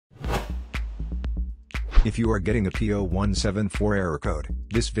If you are getting a P0174 error code,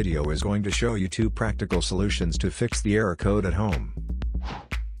 this video is going to show you 2 practical solutions to fix the error code at home.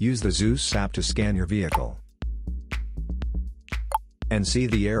 Use the Zeus app to scan your vehicle and see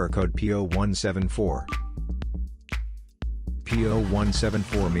the error code P0174.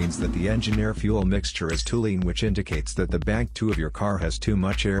 P0174 means that the engine air-fuel mixture is too lean, which indicates that the bank 2 of your car has too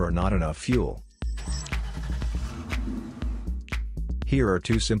much air or not enough fuel. Here are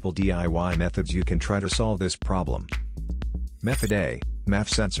 2 simple DIY methods you can try to solve this problem. Method A, MAF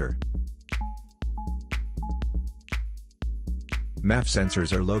Sensor. MAF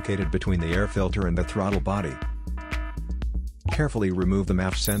sensors are located between the air filter and the throttle body. Carefully remove the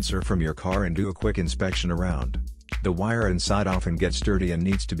MAF sensor from your car and do a quick inspection around. The wire inside often gets dirty and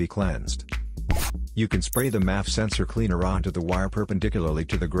needs to be cleansed. You can spray the MAF sensor cleaner onto the wire perpendicularly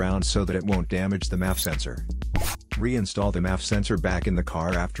to the ground so that it won't damage the MAF sensor. Reinstall the MAF sensor back in the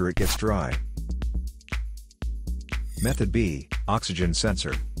car after it gets dry. Method B, Oxygen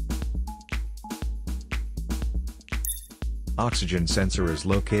Sensor. Oxygen sensor is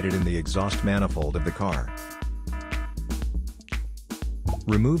located in the exhaust manifold of the car.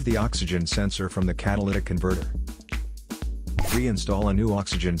 Remove the oxygen sensor from the catalytic converter. Reinstall a new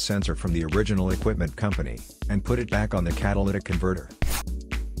oxygen sensor from the original equipment company, and put it back on the catalytic converter.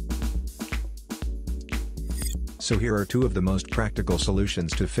 So here are 2 of the most practical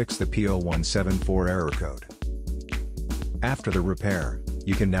solutions to fix the P0174 error code. After the repair,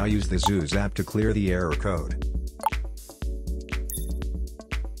 you can now use the Zeus app to clear the error code.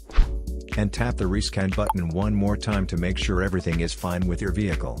 And tap the rescan button one more time to make sure everything is fine with your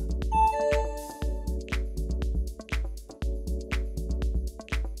vehicle.